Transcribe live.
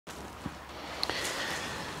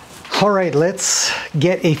All right, let's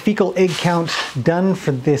get a fecal egg count done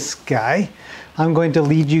for this guy. I'm going to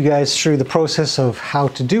lead you guys through the process of how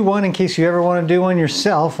to do one in case you ever want to do one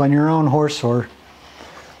yourself on your own horse or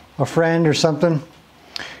a friend or something.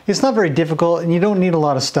 It's not very difficult and you don't need a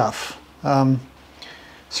lot of stuff.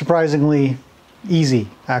 Surprisingly easy,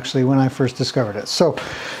 actually, when I first discovered it. So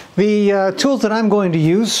the tools that I'm going to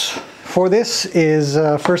use for this is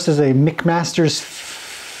first is a McMaster's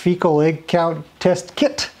fecal egg count test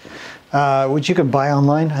kit, which you can buy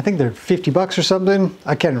online. I think they're 50 bucks or something.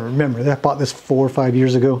 I can't remember. I bought this 4 or 5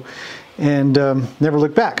 years ago and never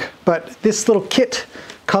looked back. But this little kit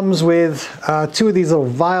comes with 2 of these little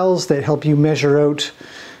vials that help you measure out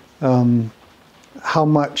how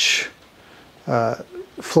much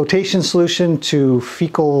flotation solution to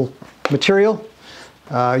fecal material.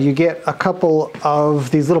 You get a couple of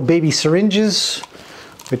these little baby syringes,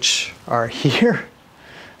 which are here.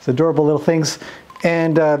 It's adorable little things.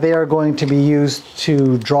 And they are going to be used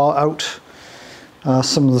to draw out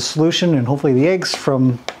some of the solution and hopefully the eggs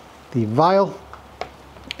from the vial.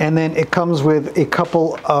 And then it comes with a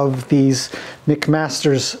couple of these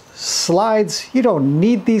McMaster's slides. You don't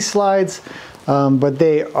need these slides, but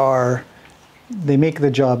they make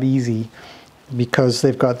the job easy because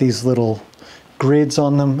they've got these little grids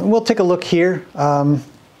on them. And we'll take a look here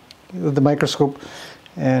with the microscope.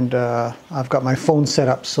 And I've got my phone set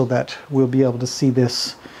up so that we'll be able to see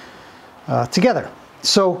this together.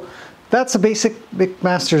 So that's a basic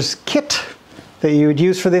McMaster's kit that you would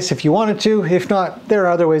use for this if you wanted to. If not, there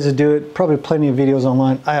are other ways to do it. Probably plenty of videos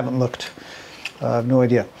online. I haven't looked. I have no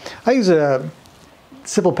idea. I use a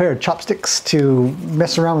simple pair of chopsticks to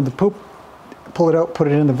mess around with the poop, pull it out, put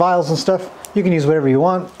it in the vials and stuff. You can use whatever you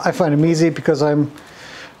want. I find them easy because I'm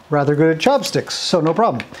rather good at chopsticks, so no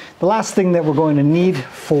problem. The last thing that we're going to need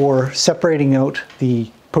for separating out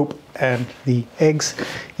the poop and the eggs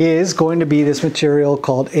is going to be this material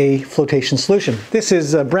called a flotation solution. This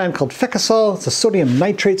is a brand called Fecal. It's a sodium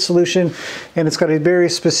nitrate solution and it's got a very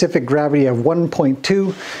specific gravity of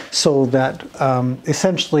 1.2, so that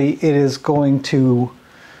essentially it is going to,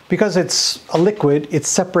 because it's a liquid, it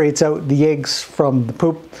separates out the eggs from the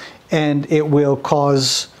poop and it will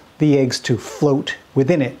cause the eggs to float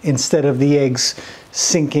within it instead of the eggs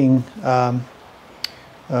sinking down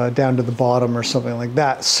to the bottom or something like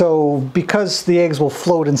that. So because the eggs will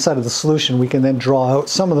float inside of the solution, we can then draw out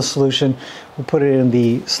some of the solution, we'll put it in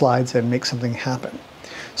the slides and make something happen.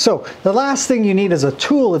 So the last thing you need as a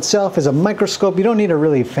tool itself is a microscope. You don't need a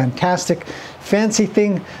really fantastic, fancy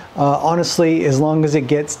thing. Honestly, as long as it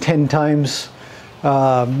gets 10 times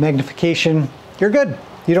magnification, you're good.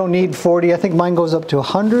 You don't need 40. I think mine goes up to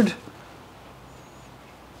 100.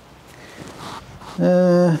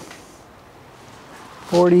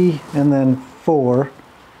 40 and then 4.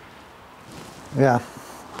 Yeah,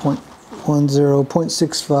 0.10,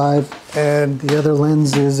 0.65, and the other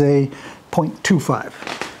lens is a 0.25.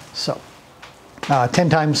 So 10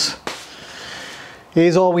 times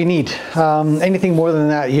is all we need. Anything more than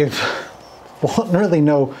that, you won't really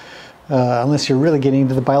know. Unless you're really getting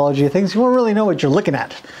into the biology of things, you won't really know what you're looking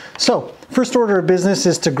at. So, first order of business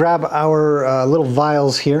is to grab our little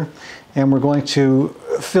vials here, and we're going to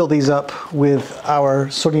fill these up with our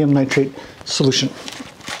sodium nitrate solution.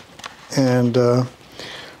 And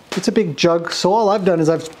it's a big jug, so all I've done is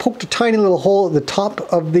I've poked a tiny little hole at the top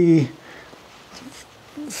of the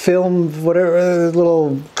film, whatever,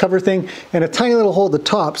 little cover thing, and a tiny little hole at the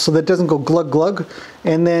top so that it doesn't go glug glug,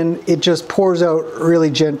 and then it just pours out really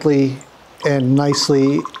gently and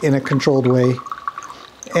nicely in a controlled way.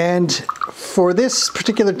 And for this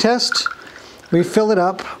particular test, we fill it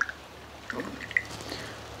up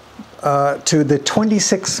to the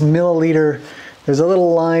 26 milliliter. There's a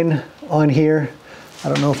little line on here. I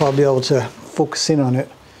don't know if I'll be able to focus in on it,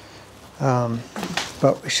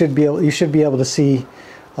 but you should be able to see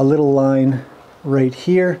a little line right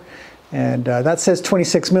here, and that says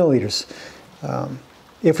 26 milliliters.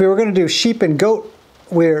 If we were going to do sheep and goat,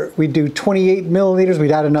 where we do 28 milliliters,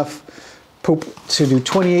 we'd add enough poop to do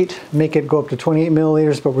 28, make it go up to 28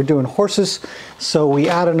 milliliters, but we're doing horses, so we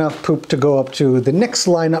add enough poop to go up to the next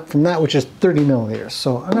line up from that, which is 30 milliliters.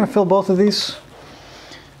 So I'm going to fill both of these.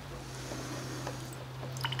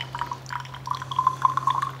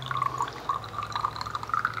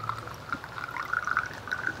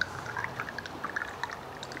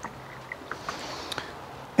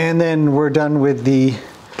 And then we're done with the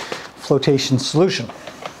flotation solution.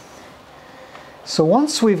 So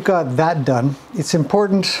once we've got that done, it's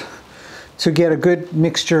important to get a good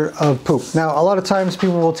mixture of poop. Now, a lot of times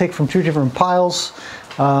people will take from 2 different piles.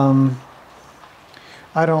 I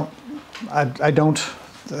don't.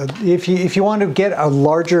 If you want to get a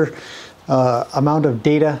larger amount of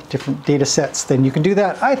data, different data sets, then you can do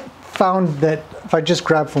that. I found that if I just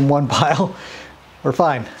grab from one pile, we're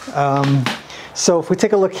fine. So if we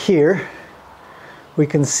take a look here, we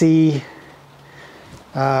can see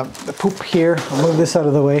the poop here. I'll move this out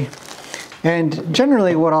of the way. And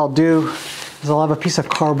generally what I'll do is I'll have a piece of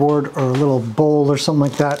cardboard or a little bowl or something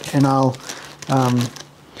like that, and I'll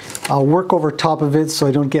work over top of it so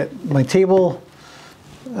I don't get my table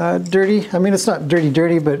dirty. I mean, it's not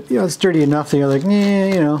dirty, but you know, it's dirty enough that you're like, yeah,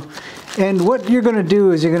 you know. And what you're going to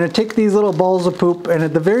do is you're going to take these little balls of poop, and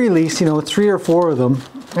at the very least, you know, 3 or 4 of them,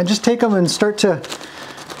 and just take them and start to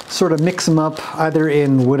sort of mix them up either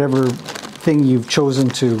in whatever thing you've chosen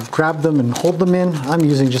to grab them and hold them in. I'm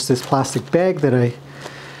using just this plastic bag that I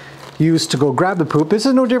use to go grab the poop. This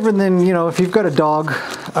is no different than, you know, if you've got a dog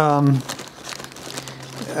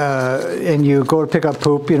and you go to pick up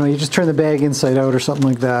poop, you know, you just turn the bag inside out or something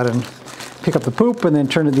like that and pick up the poop and then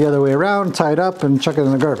turn it the other way around, tie it up and chuck it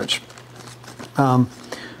in the garbage.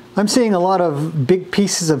 I'm seeing a lot of big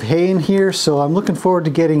pieces of hay in here, so I'm looking forward to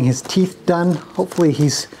getting his teeth done. Hopefully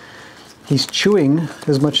he's chewing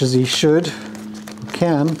as much as he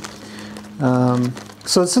can.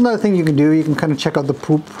 So it's another thing you can do. You can kind of check out the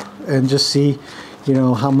poop and just see, you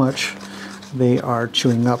know, how much they are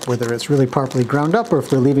chewing up, whether it's really properly ground up or if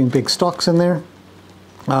they're leaving big stalks in there.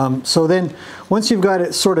 So then once you've got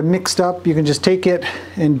it sort of mixed up, you can just take it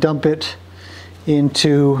and dump it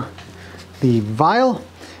into the vial.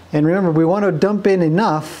 And remember, we want to dump in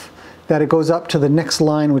enough that it goes up to the next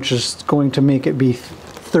line, which is going to make it be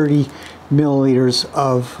 30 milliliters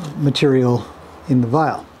of material in the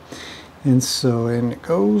vial. And so in it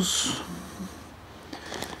goes.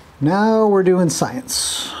 Now we're doing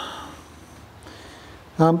science.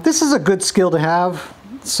 This is a good skill to have.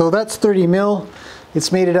 So that's 30 mil.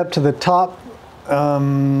 It's made it up to the top. I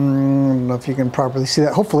don't know if you can properly see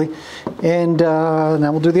that, hopefully. And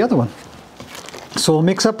now we'll do the other one. So we'll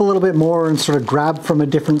mix up a little bit more and sort of grab from a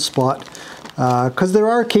different spot. Because there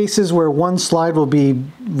are cases where one slide will be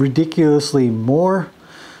ridiculously more.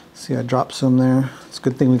 See, I dropped some there. It's a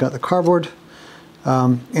good thing we got the cardboard.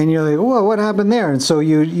 And you're like, whoa, what happened there? And so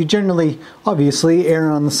you generally, obviously,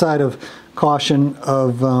 err on the side of caution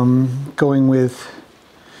of going with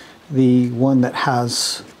the one that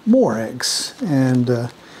has more eggs.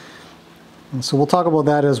 And so we'll talk about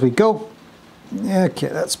that as we go. Okay,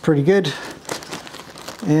 that's pretty good.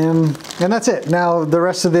 And that's it. Now the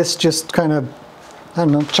rest of this just kind of, I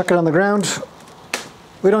don't know, chuck it on the ground.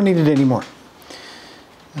 We don't need it anymore.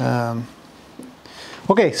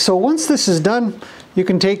 Okay, so once this is done, you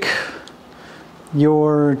can take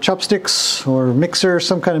your chopsticks or mixer,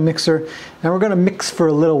 some kind of mixer, and we're going to mix for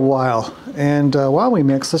a little while. And while we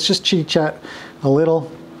mix, let's just chit chat a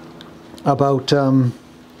little about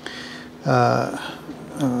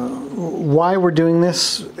why we're doing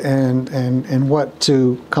this and what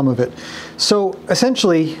to come of it. So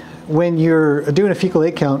essentially, when you're doing a fecal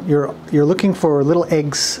egg count, you're looking for little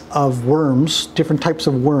eggs of worms, different types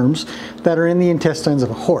of worms that are in the intestines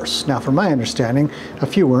of a horse. Now, from my understanding, a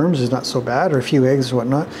few worms is not so bad, or a few eggs or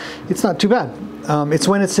whatnot. It's not too bad. It's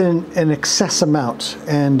when it's in an excess amount,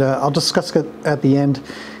 and I'll discuss it at the end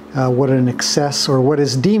what an excess, or what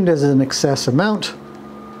is deemed as an excess amount,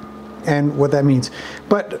 and what that means.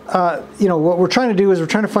 But you know, what we're trying to do is we're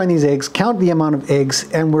trying to find these eggs, count the amount of eggs,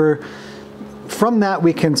 and from that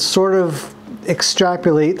we can sort of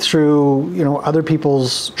extrapolate through, you know, other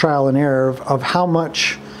people's trial and error of how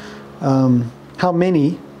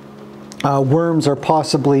many worms are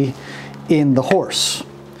possibly in the horse.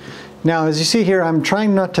 Now, as you see here, I'm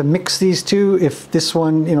trying not to mix these two. If this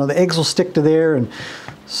one, you know, the eggs will stick to there, and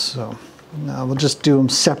so we'll just do them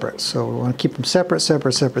separate. So we want to keep them separate,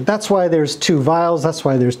 separate, separate. That's why there's 2 vials. That's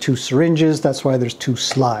why there's 2 syringes. That's why there's 2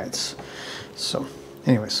 slides. So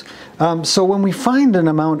anyways, so when we find an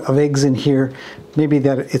amount of eggs in here, maybe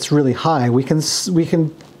that it's really high, we can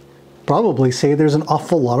probably say there's an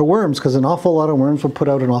awful lot of worms, because an awful lot of worms will put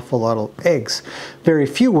out an awful lot of eggs. Very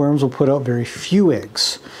few worms will put out very few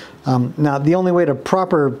eggs. Now, the only way to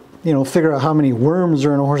figure out how many worms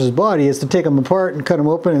are in a horse's body is to take them apart and cut them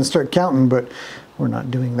open and start counting, but we're not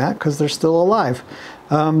doing that because they're still alive.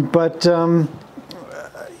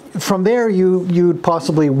 From there, you'd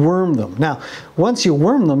possibly worm them. Now, once you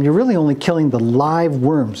worm them, you're really only killing the live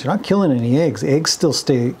worms. You're not killing any eggs. Eggs still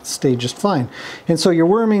stay just fine. And so your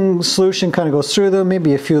worming solution kind of goes through them.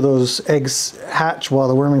 Maybe a few of those eggs hatch while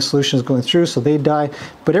the worming solution is going through, so they die.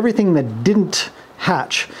 But everything that didn't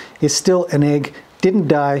hatch is still an egg, didn't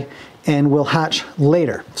die, and will hatch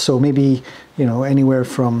later. So maybe, you know, anywhere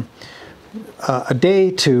from a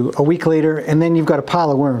day to a week later, and then you've got a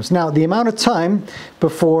pile of worms. Now, the amount of time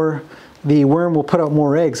before the worm will put out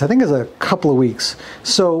more eggs, I think, is a couple of weeks.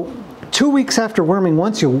 So 2 weeks after worming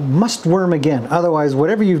once, you must worm again. Otherwise,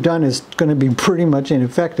 whatever you've done is going to be pretty much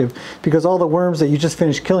ineffective, because all the worms that you just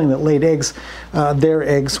finished killing that laid eggs, their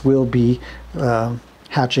eggs will be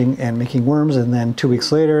hatching and making worms, and then 2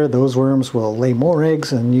 weeks later, those worms will lay more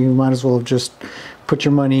eggs, and you might as well just put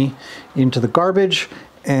your money into the garbage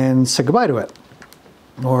and say goodbye to it,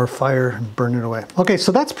 or fire and burn it away. Okay,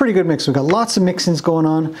 so that's pretty good mix. We've got lots of mixings going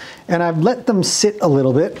on, and I've let them sit a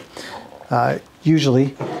little bit,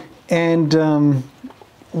 usually. And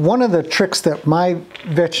one of the tricks that my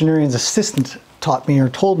veterinarian's assistant taught me or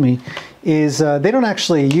told me is they don't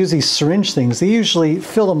actually use these syringe things. They usually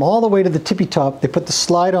fill them all the way to the tippy top. They put the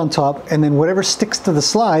slide on top, and then whatever sticks to the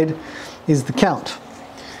slide is the count.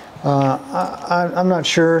 I'm not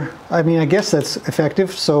sure. I mean, I guess that's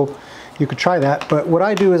effective, so you could try that. But what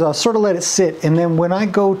I do is I'll sort of let it sit, and then when I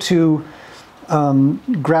go to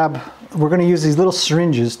grab, we're going to use these little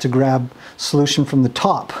syringes to grab solution from the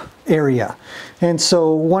top area. And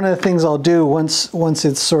so one of the things I'll do once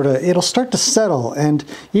it's sort of, it'll start to settle, and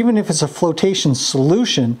even if it's a flotation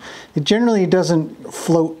solution, it generally doesn't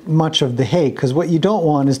float much of the hay, because what you don't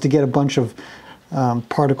want is to get a bunch of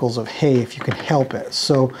particles of hay if you can help it.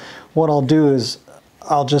 So what I'll do is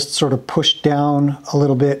I'll just sort of push down a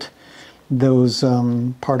little bit those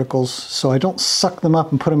particles so I don't suck them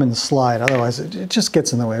up and put them in the slide. Otherwise it just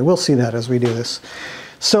gets in the way. We'll see that as we do this.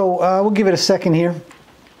 So we'll give it a second here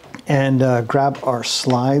and grab our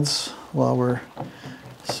slides while we're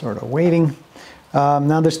sort of waiting.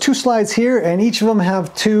 Now there's 2 slides here, and each of them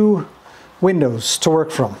have 2 windows to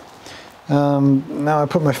work from. Now I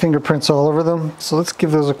put my fingerprints all over them, so let's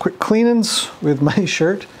give those a quick cleanings with my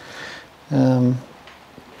shirt.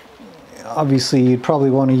 Obviously you'd probably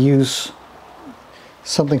want to use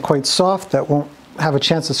something quite soft that won't have a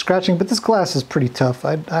chance of scratching, but this glass is pretty tough.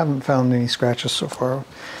 I haven't found any scratches so far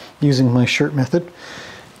using my shirt method.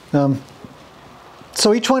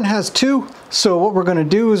 So each one has 2. So what we're going to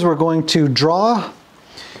do is we're going to draw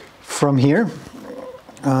from here.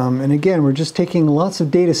 And again, we're just taking lots of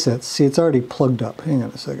data sets. See, it's already plugged up. Hang on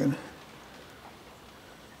a second.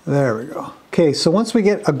 There we go. Okay, so once we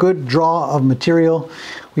get a good draw of material,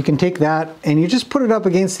 we can take that and you just put it up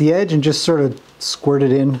against the edge and just sort of squirt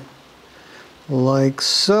it in like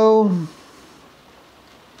so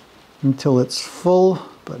until it's full,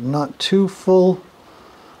 but not too full.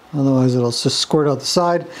 Otherwise it'll just squirt out the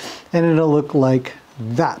side and it'll look like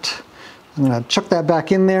that. I'm going to chuck that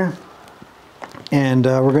back in there, and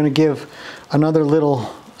we're going to give another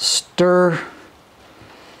little stir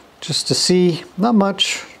just to see. Not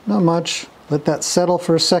much, not much. Let that settle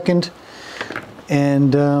for a second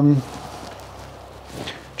and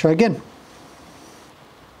try again.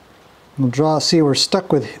 We'll draw, see we're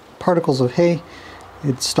stuck with particles of hay.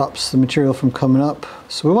 It stops the material from coming up.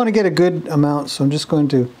 So we want to get a good amount, so I'm just going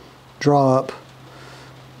to draw up.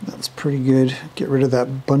 That's pretty good. Get rid of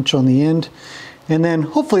that bunch on the end. And then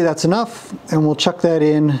hopefully that's enough, and we'll chuck that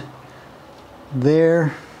in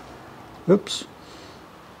there. Oops.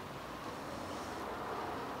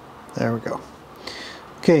 There we go.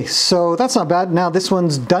 Okay, so that's not bad. Now this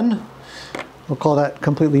one's done. We'll call that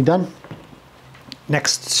completely done.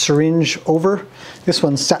 Next syringe over. This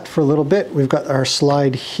one's sat for a little bit. We've got our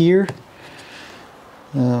slide here.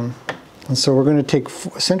 And so we're going to take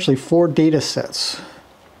essentially 4 data sets.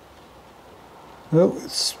 Oh,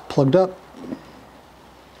 it's plugged up.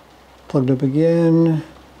 Plugged up again.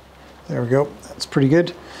 There we go. That's pretty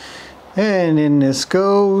good. And in this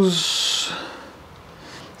goes.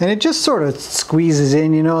 And it just sort of squeezes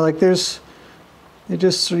in, you know, like there's, you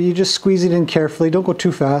just squeeze it in carefully. Don't go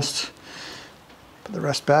too fast. Put the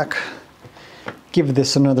rest back. Give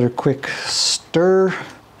this another quick stir,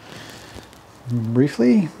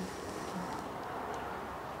 briefly.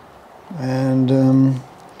 And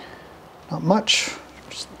not much.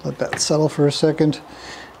 Just let that settle for a second,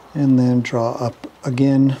 and then draw up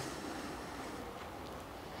again.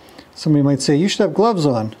 Somebody might say, you should have gloves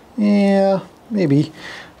on. Yeah, maybe.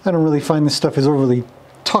 I don't really find this stuff is overly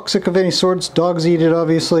toxic of any sorts. Dogs eat it,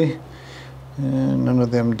 obviously, and none of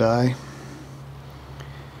them die.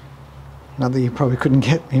 Not that you probably couldn't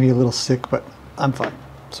get maybe a little sick, but I'm fine,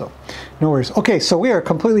 so no worries. Okay, so we are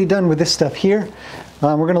completely done with this stuff here.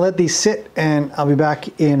 We're going to let these sit, and I'll be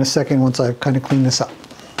back in a second once I've kind of cleaned this up.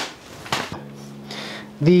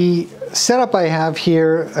 The setup I have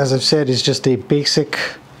here, as I've said, is just a basic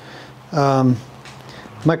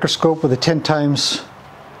microscope with a 10 times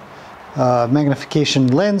magnification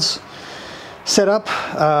lens setup.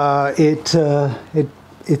 It's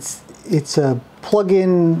it's a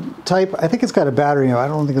plug-in type. I think it's got a battery. I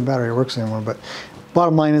don't think the battery works anymore, but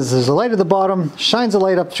bottom line is there's a light at the bottom, shines a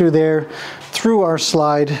light up through there, through our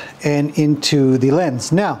slide and into the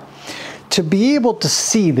lens. Now, to be able to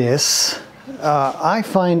see this, I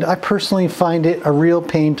personally find it a real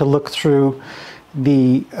pain to look through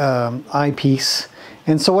the eyepiece.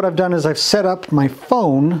 And so what I've done is I've set up my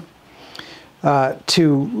phone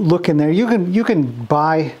to look in there. You can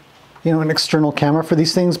buy, you know, an external camera for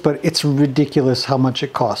these things, but it's ridiculous how much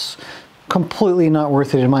it costs. Completely not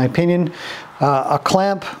worth it in my opinion. A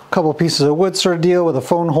clamp, a couple pieces of wood sort of deal with a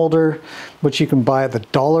phone holder, which you can buy at the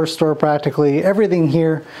dollar store practically. Everything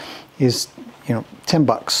here is, you know, 10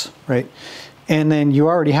 bucks, right? And then you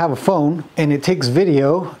already have a phone and it takes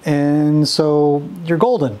video, and so you're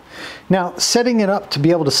golden. Now, setting it up to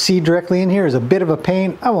be able to see directly in here is a bit of a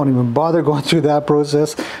pain. I won't even bother going through that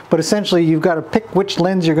process, but essentially you've got to pick which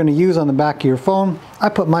lens you're going to use on the back of your phone. I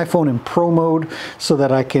put my phone in pro mode so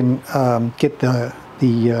that I can get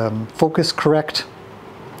the focus correct,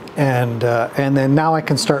 and then now I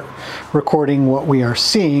can start recording what we are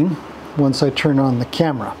seeing once I turn on the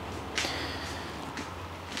camera.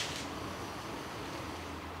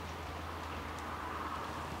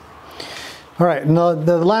 All right, now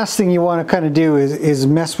the last thing you want to kind of do is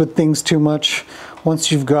mess with things too much.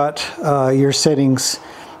 Once you've got your settings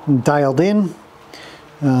dialed in,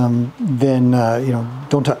 then you know,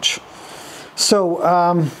 don't touch. So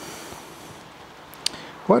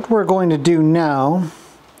what we're going to do now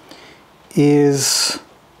is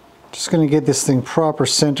just going to get this thing proper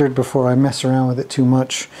centered before I mess around with it too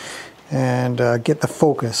much, and get the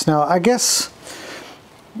focus. Now, I guess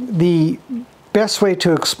the best way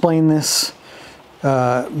to explain this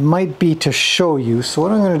might be to show you. So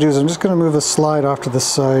what I'm going to do is I'm just going to move the slide off to the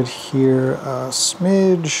side here a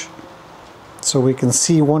smidge so we can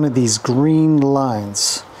see one of these green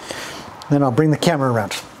lines. Then I'll bring the camera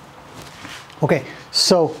around. Okay,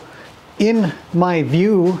 so in my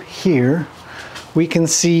view here we can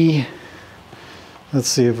see, let's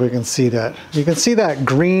see if we can see that. You can see that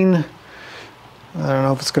green. I don't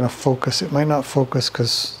know if it's going to focus. It might not focus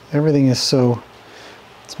because everything is so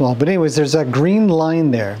small. But anyways, there's that green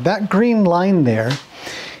line there. That green line there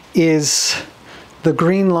is the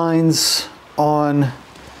green lines on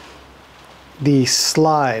the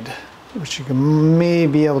slide, which you can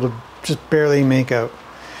maybe be able to just barely make out.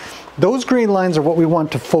 Those green lines are what we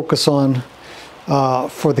want to focus on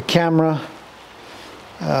for the camera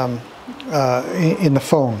in the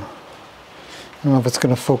phone. I don't know if it's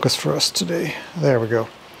going to focus for us today. There we go.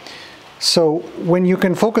 So when you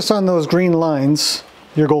can focus on those green lines,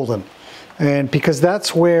 you're golden. And because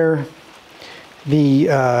that's where the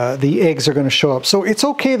eggs are going to show up. So it's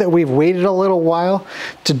okay that we've waited a little while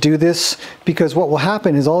to do this, because what will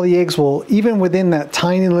happen is all the eggs will, even within that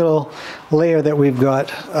tiny little layer that we've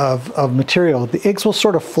got of material, the eggs will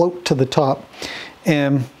sort of float to the top,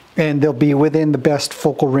 and they'll be within the best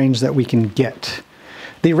focal range that we can get.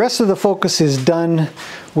 The rest of the focus is done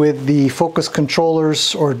with the focus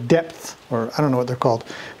controllers, or depth, or I don't know what they're called,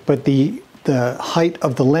 but the height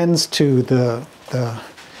of the lens to the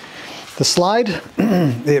slide.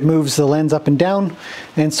 It moves the lens up and down,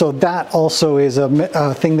 and so that also is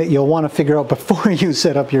a thing that you'll want to figure out before you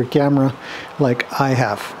set up your camera like I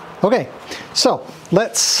have. Okay, so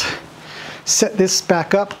let's set this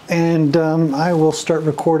back up, and I will start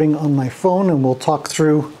recording on my phone, and we'll talk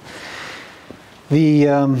through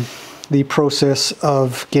the process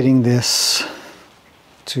of getting this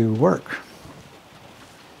to work.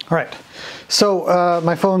 All right, so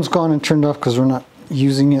my phone's gone and turned off because we're not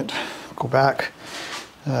using it. Go back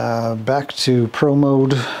to pro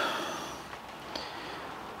mode.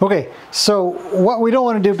 Okay, so what we don't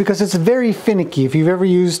want to do, because it's very finicky, if you've ever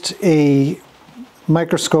used a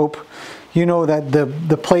microscope, you know that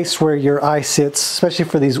the place where your eye sits, especially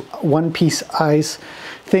for these one-piece eyes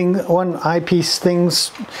one eyepiece things,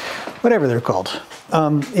 whatever they're called,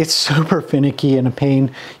 it's super finicky and a pain.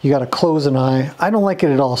 You got to close an eye. I don't like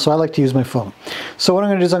it at all, so I like to use my phone. So what I'm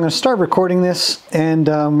going to do is I'm going to start recording this, and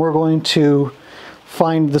we're going to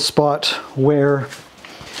find the spot where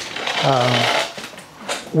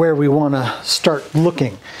we want to start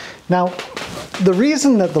looking. Now, the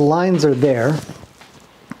reason that the lines are there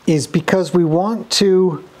is because we want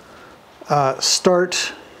to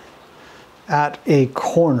start at a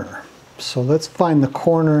corner. So let's find the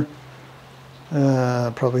corner,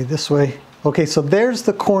 probably this way. Okay, so there's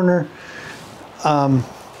the corner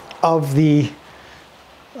of the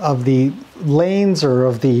lanes, or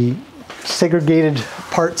of the segregated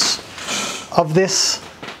parts of this.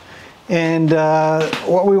 And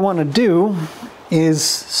what we want to do is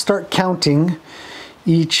start counting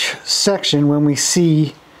each section when we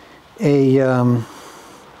see a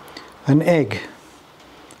an egg.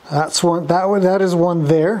 That's one. That is one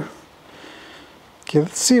there. Okay,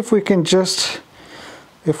 let's see if we can just,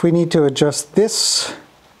 if we need to adjust this,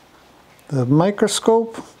 the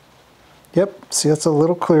microscope. Yep, see, that's a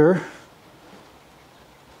little clearer.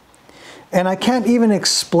 And I can't even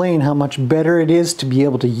explain how much better it is to be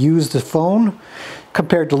able to use the phone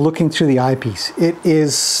compared to looking through the eyepiece. It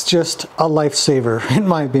is just a lifesaver, in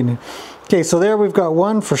my opinion. Okay, so there we've got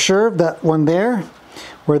one for sure, that one there,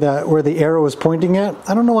 where the arrow is pointing at.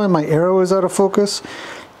 I don't know why my arrow is out of focus,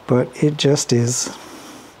 but it just is.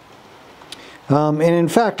 And in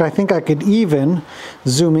fact, I think I could even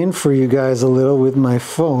zoom in for you guys a little with my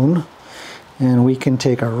phone, and we can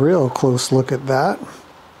take a real close look at that.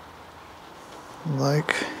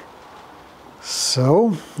 Like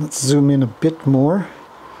so. Let's zoom in a bit more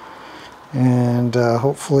and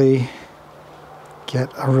hopefully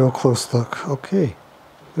get a real close look. Okay.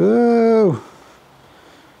 Oh,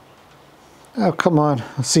 oh, come on.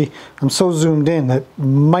 See, I'm so zoomed in that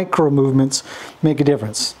micro movements make a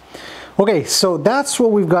difference. Okay, so that's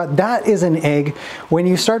what we've got. That is an egg. When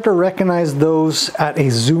you start to recognize those at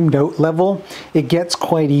a zoomed out level, it gets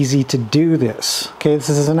quite easy to do this. Okay, this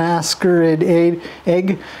is an ascarid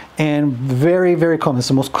egg, and very, very common. It's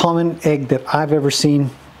the most common egg that I've ever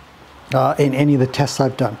seen in any of the tests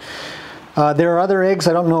I've done. There are other eggs.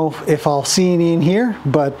 I don't know if I'll see any in here,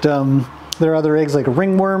 but there are other eggs like a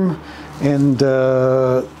ringworm and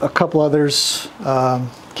a couple others.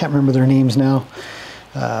 Can't remember their names now.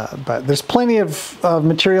 But there's plenty of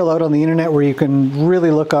material out on the internet where you can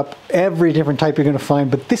really look up every different type you're going to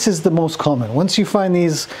find, but this is the most common. Once you find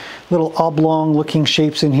these little oblong looking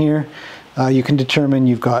shapes in here, you can determine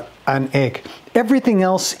you've got an egg. Everything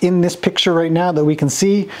else in this picture right now that we can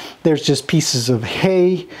see, there's just pieces of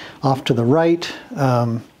hay off to the right,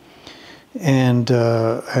 and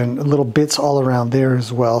little bits all around there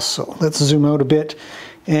as well. So let's zoom out a bit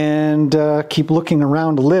and keep looking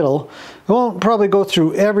around a little. I won't probably go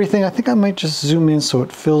through everything. I think I might just zoom in so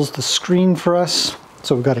it fills the screen for us.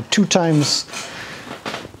 So we've got a 2x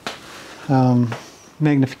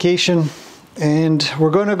magnification, and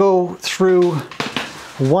we're going to go through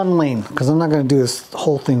one lane because I'm not going to do this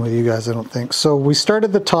whole thing with you guys, I don't think. So we start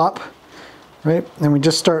at the top, right? And we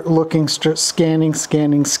just start looking, start scanning,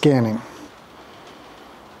 scanning, scanning.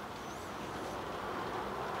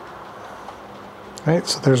 Right,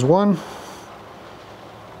 so there's one.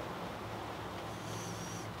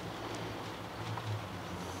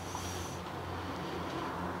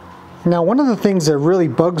 Now, one of the things that really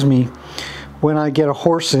bugs me when I get a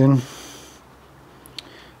horse in,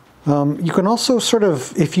 you can also sort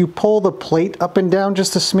of, if you pull the plate up and down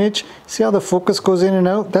just a smidge, see how the focus goes in and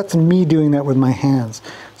out? That's me doing that with my hands.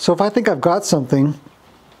 So if I think I've got something,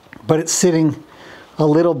 but it's sitting a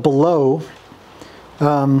little below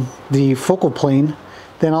the focal plane,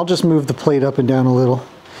 then I'll just move the plate up and down a little.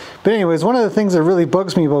 But anyways, one of the things that really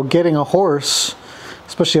bugs me about getting a horse,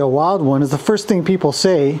 especially a wild one, is the first thing people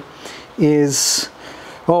say is,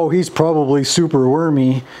 oh, he's probably super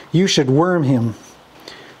wormy, you should worm him.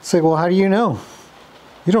 It's like, well, how do you know?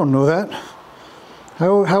 You don't know that.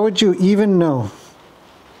 How would you even know?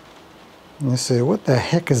 And they say, what the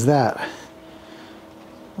heck is that?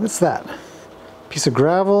 What's that? Piece of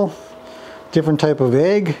gravel? Different type of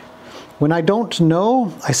egg? When I don't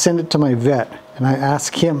know, I send it to my vet and I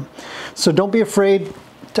ask him. So don't be afraid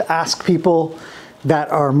to ask people that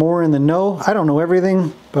are more in the know. I don't know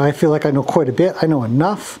everything, but I feel like I know quite a bit. I know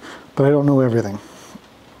enough, but I don't know everything.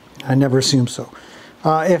 I never assume so.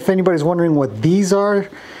 If anybody's wondering what these are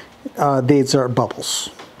bubbles.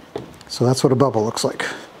 So that's what a bubble looks like.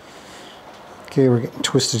 Okay, we're getting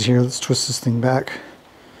twisted here. Let's twist this thing back.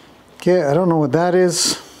 Okay, I don't know what that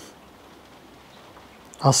is.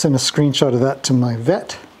 I'll send a screenshot of that to my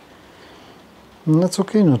vet. And that's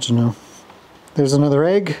okay not to know. There's another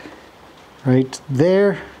egg right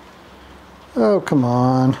there. Oh, come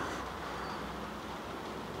on.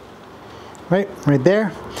 Right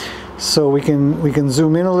there. So we can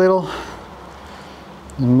zoom in a little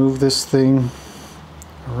and move this thing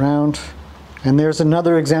around. And there's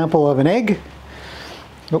another example of an egg.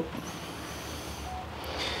 Oh.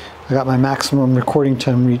 I got my maximum recording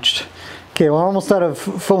time reached. Okay, well, we're almost out of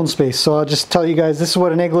phone space, so I'll just tell you guys this is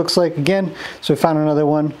what an egg looks like again. So I found another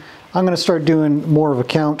one. I'm going to start doing more of a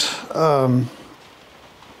count of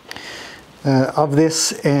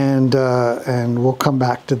this, and we'll come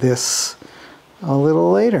back to this a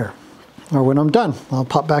little later, or when I'm done. I'll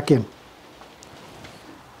pop back in.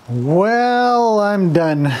 Well, I'm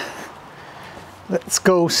done. Let's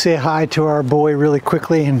go say hi to our boy really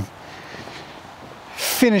quickly and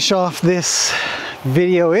finish off this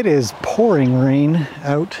video. It is pouring rain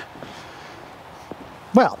out.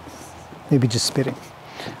 Well, maybe just spitting.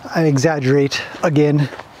 I exaggerate again.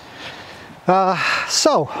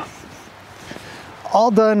 So, all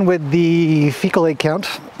done with the fecal egg count.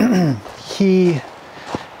 He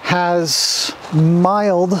has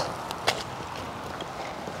mild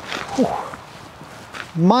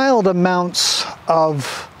amounts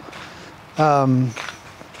of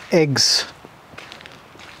eggs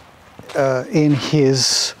in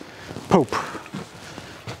his poop.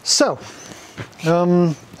 So,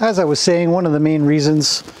 as I was saying, one of the main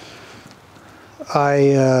reasons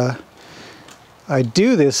I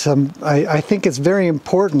do this, I think it's very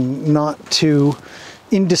important not to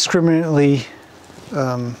indiscriminately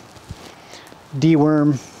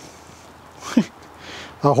deworm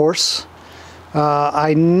a horse.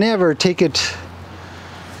 I never take it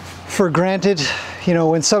for granted. You know,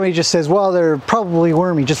 when somebody just says, well, they're probably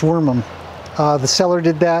wormy, just worm them. The seller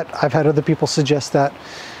did that. I've had other people suggest that.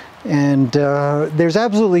 And there's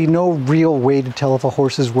absolutely no real way to tell if a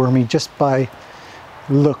horse is wormy just by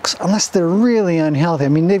looks, unless they're really unhealthy. I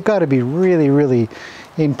mean, they've got to be really, really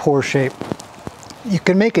in poor shape. You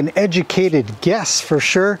can make an educated guess for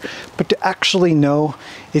sure, but to actually know,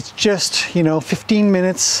 it's just, you know, 15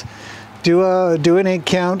 minutes, do an egg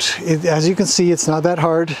count. As you can see, it's not that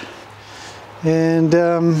hard. And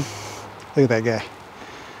look at that guy.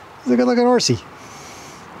 He's a good looking horsey.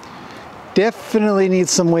 Definitely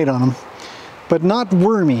needs some weight on him, but not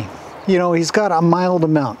wormy. You know, he's got a mild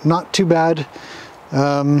amount, not too bad.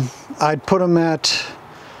 I'd put him at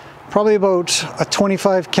probably about a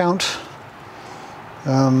 25 count,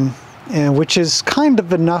 and which is kind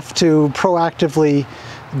of enough to proactively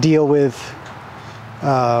deal with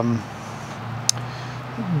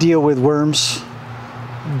worms,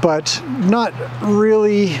 but not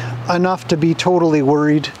really enough to be totally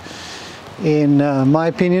worried, in my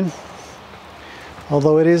opinion.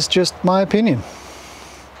 Although it is just my opinion.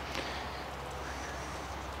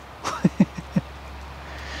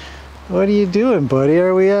 What are you doing, buddy?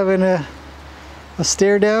 Are we having a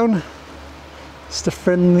stare down? Just a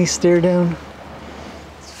friendly stare down?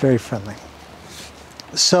 It's very friendly.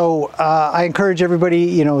 So I encourage everybody,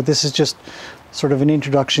 you know, this is just sort of an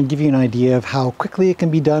introduction, give you an idea of how quickly it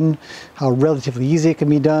can be done, how relatively easy it can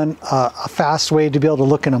be done, a fast way to be able to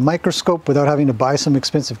look in a microscope without having to buy some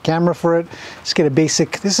expensive camera for it. Just get a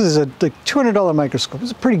basic, this is a like $200 microscope.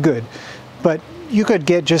 It's pretty good, but you could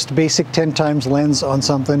get just basic 10 times lens on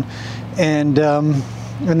something and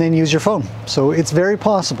then use your phone. So it's very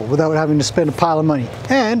possible without having to spend a pile of money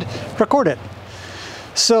and record it.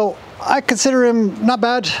 So I consider him not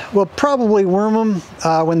bad. We'll probably worm him.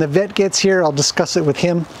 When the vet gets here, I'll discuss it with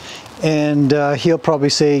him, and he'll probably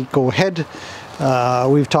say, go ahead.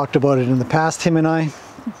 We've talked about it in the past, him and I.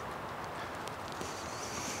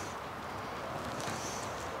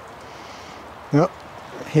 Nope,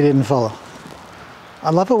 he didn't follow. I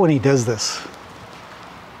love it when he does this.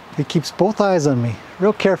 He keeps both eyes on me.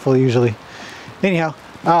 Real careful usually. Anyhow,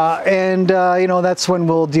 you know, that's when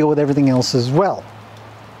we'll deal with everything else as well.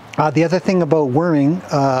 The other thing about worming,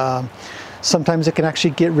 sometimes it can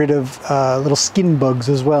actually get rid of little skin bugs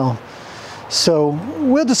as well. So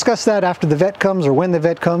we'll discuss that after the vet comes, or when the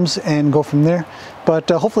vet comes, and go from there. But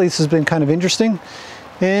hopefully this has been kind of interesting.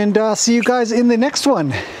 And see you guys in the next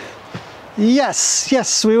one.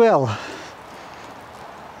 Yes, we will.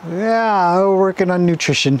 Yeah, we're working on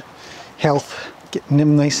nutrition, health, getting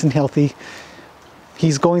him nice and healthy.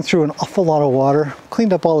 He's going through an awful lot of water.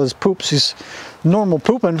 Cleaned up all his poops. He's normal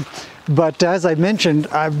pooping, but as I mentioned,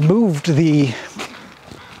 I've moved the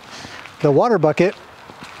water bucket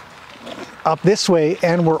up this way,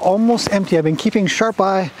 and we're almost empty. I've been keeping a sharp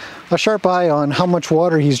eye on how much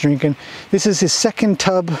water he's drinking. This is his second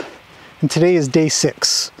tub, and today is day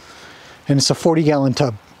 6, and it's a 40-gallon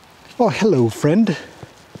tub. Oh, hello, friend.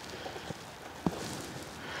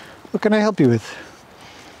 What can I help you with?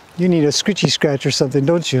 You need a scritchy scratch or something,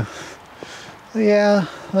 don't you? Yeah,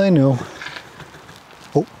 I know.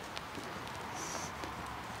 Oh,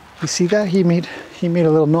 you see that? He made a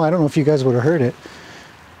little noise. I don't know if you guys would have heard it.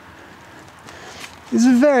 He's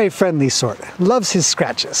a very friendly sort. Loves his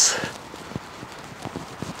scratches.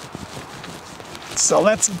 So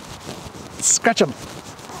let's scratch him.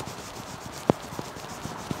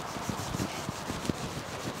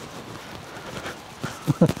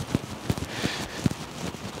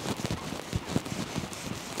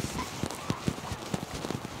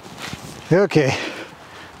 Okay,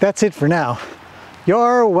 that's it for now.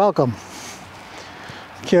 You're welcome.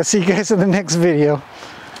 Okay, I'll see you guys in the next video.